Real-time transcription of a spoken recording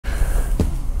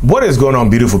What is going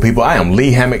on, beautiful people? I am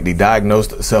Lee Hammock, the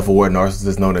diagnosed self-aware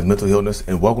narcissist known as mental illness,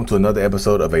 and welcome to another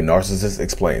episode of A Narcissist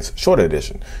Explains, short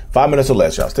edition, 5 minutes or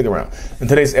less, y'all. Stick around. In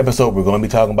today's episode, we're going to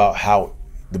be talking about how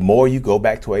the more you go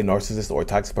back to a narcissist or a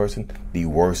toxic person, the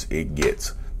worse it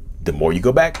gets. The more you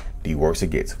go back, the worse it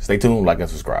gets. Stay tuned, like and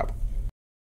subscribe.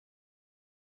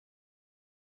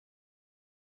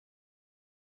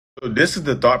 So this is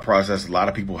the thought process a lot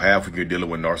of people have when you're dealing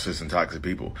with narcissists and toxic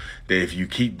people, that if you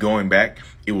keep going back,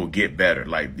 it will get better.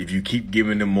 Like if you keep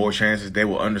giving them more chances, they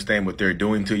will understand what they're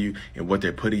doing to you and what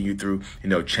they're putting you through,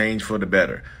 and they'll change for the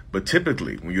better. But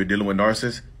typically when you're dealing with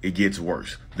narcissists, it gets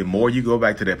worse. The more you go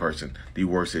back to that person, the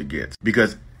worse it gets.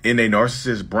 Because in a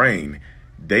narcissist's brain,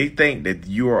 they think that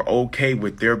you are okay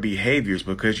with their behaviors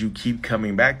because you keep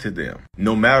coming back to them.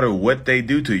 No matter what they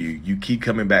do to you, you keep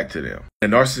coming back to them.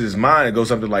 In a narcissist's mind, it goes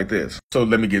something like this. So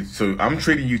I'm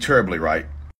treating you terribly, right?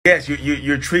 Yes,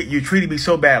 you're treating me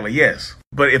so badly, yes.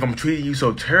 But if I'm treating you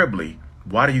so terribly,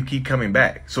 why do you keep coming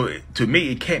back? So to me,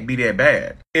 it can't be that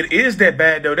bad. It is that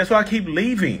bad, though. That's why I keep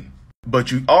leaving. But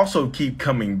you also keep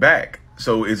coming back.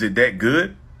 So is it that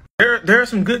good? There are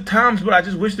some good times, but I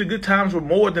just wish the good times were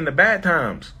more than the bad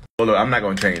times. Well, look, I'm not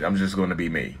going to change. I'm just going to be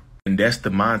me. And that's the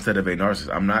mindset of a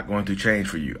narcissist. I'm not going to change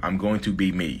for you. I'm going to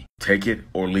be me. Take it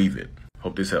or leave it.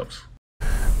 Hope this helps.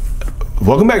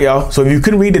 Welcome back, y'all. So if you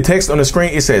couldn't read the text on the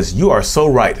screen, it says, "You are so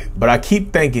right, but I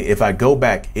keep thinking if I go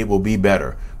back, it will be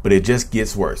better, but it just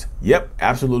gets worse." Yep,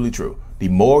 absolutely true. The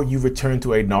more you return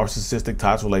to a narcissistic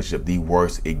toxic relationship, the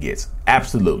worse it gets.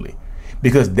 Absolutely.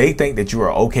 Because they think that you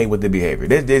are okay with the behavior.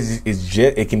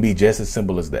 It can be just as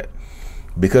simple as that.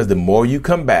 Because the more you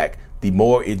come back, the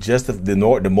more the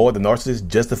narcissist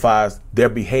justifies their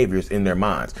behaviors in their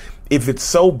minds. If it's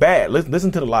so bad,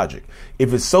 listen to the logic.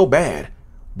 If it's so bad,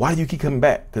 why do you keep coming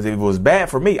back? Because if it was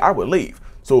bad for me, I would leave.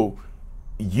 So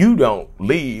you don't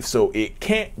leave, so it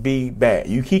can't be bad.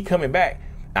 You keep coming back.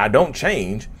 I don't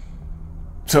change,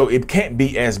 so it can't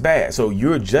be as bad. So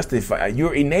you're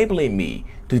enabling me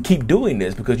to keep doing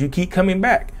this because you keep coming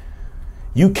back.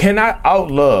 You cannot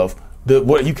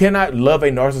you cannot love a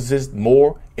narcissist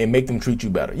more and make them treat you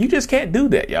better. You just can't do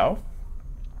that, y'all.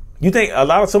 You think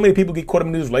so many people get caught up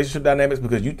in these relationship dynamics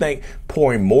because you think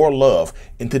pouring more love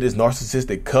into this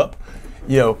narcissistic cup,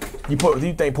 you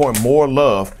think pouring more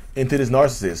love into this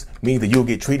narcissist means that you'll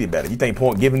get treated better. You think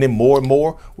giving them more and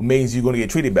more means you're going to get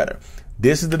treated better.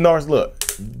 This is the narcissist. Look,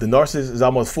 the narcissist is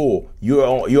almost full. You're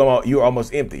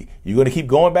almost empty. You're going to keep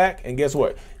going back, and guess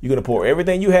what? You're going to pour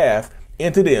everything you have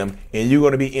into them, and you're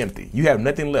going to be empty. You have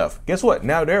nothing left. Guess what?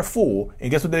 Now they're full, and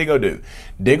guess what they go do?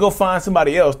 They go find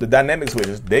somebody else. The dynamic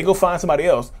switches. They go find somebody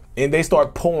else, and they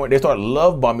start pouring. They start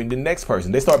love bombing the next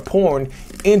person. They start pouring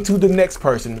into the next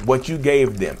person what you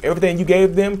gave them. Everything you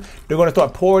gave them, they're going to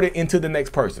start pouring it into the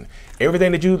next person.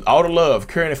 Everything that all the love,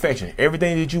 care, and affection,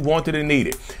 everything that you wanted and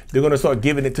needed, they're going to start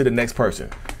giving it to the next person.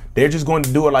 They're just going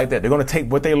to do it like that. They're going to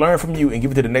take what they learned from you and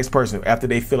give it to the next person after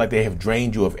they feel like they have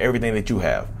drained you of everything that you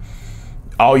have.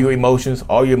 All your emotions,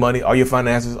 all your money, all your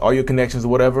finances, all your connections or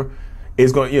whatever.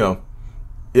 It's going,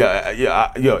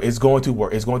 it's going to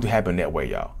work. It's going to happen that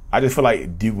way, y'all. I just feel like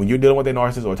when you're dealing with a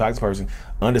narcissist or a toxic person,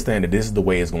 understand that this is the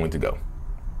way it's going to go.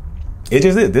 It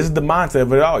just is. This is the mindset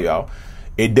of it all, y'all.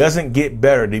 It doesn't get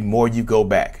better the more you go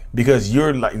back, because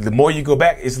the more you go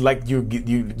back, it's like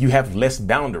you have less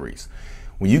boundaries.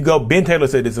 When you go, Ben Taylor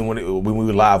said this when we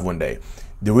were live one day.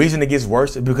 The reason it gets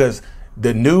worse is because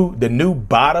the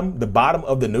bottom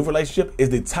of the new relationship is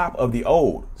the top of the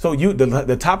old. So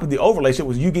the top of the old relationship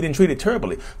was you getting treated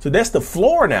terribly. So that's the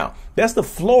floor now. That's the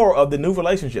floor of the new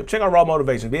relationship. Check out Raw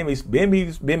Motivation. Ben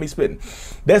me spitting.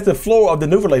 That's the floor of the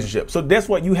new relationship. So that's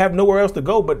what you have nowhere else to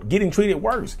go but getting treated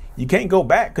worse. You can't go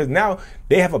back because now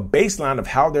they have a baseline of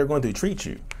how they're going to treat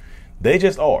you. They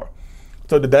just are.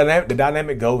 So the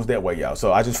dynamic goes that way, y'all.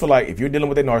 So I just feel like if you're dealing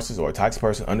with a narcissist or a toxic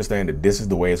person, understand that this is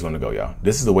the way it's going to go, y'all.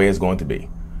 This is the way it's going to be.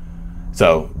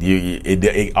 So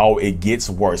it gets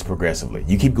worse progressively.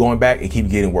 You keep going back, it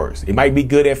keeps getting worse. It might be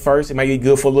good at first. It might be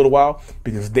good for a little while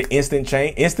because the instant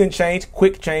change,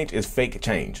 quick change is fake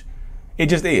change. It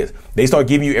just is. They start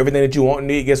giving you everything that you want and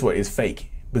need. Guess what? It's fake.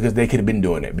 Because they could have been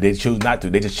doing it, but they choose not to.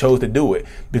 They just chose to do it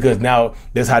because now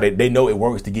that's how they know it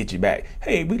works to get you back.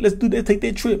 Hey, let's do that. Take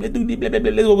that trip. Let's do this. Blah, blah,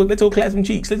 blah. Let's go clap some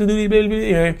cheeks. Let's do this. Blah,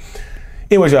 blah, blah.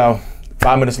 Anyways, y'all,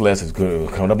 5 minutes less is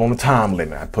good. Coming up on the time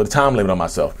limit. I put a time limit on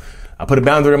myself. I put a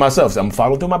boundary on myself. So I'm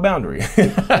following through my boundary.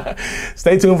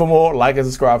 Stay tuned for more. Like and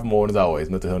subscribe for more. And as always,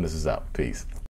 mental illness is out. Peace.